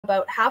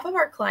about half of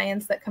our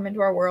clients that come into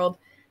our world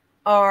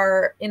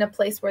are in a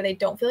place where they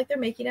don't feel like they're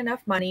making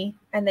enough money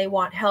and they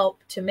want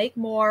help to make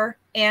more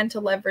and to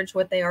leverage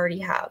what they already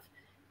have.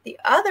 The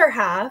other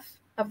half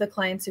of the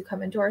clients who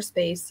come into our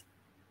space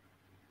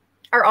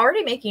are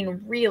already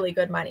making really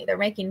good money. They're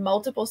making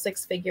multiple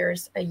six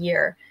figures a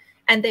year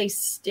and they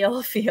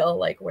still feel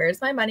like,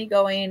 where's my money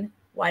going?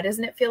 Why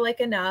doesn't it feel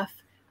like enough?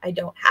 I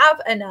don't have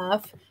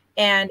enough.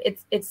 And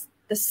it's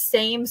the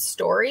same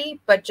story,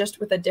 but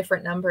just with a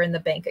different number in the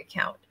bank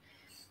account.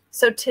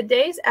 So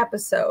today's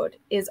episode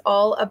is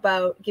all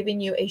about giving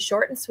you a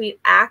short and sweet,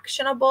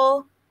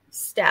 actionable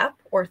step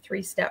or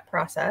three-step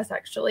process,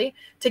 actually,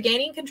 to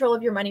gaining control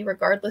of your money,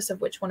 regardless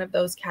of which one of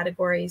those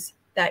categories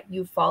that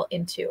you fall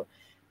into.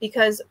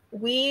 Because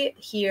we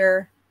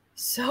hear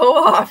so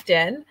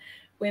often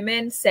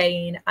women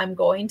saying, I'm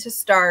going to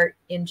start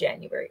in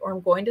January, or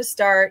I'm going to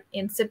start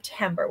in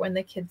September when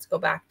the kids go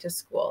back to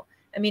school.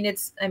 I mean,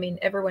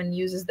 everyone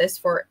uses this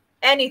for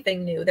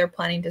anything new they're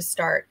planning to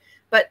start.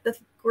 But the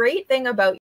great thing about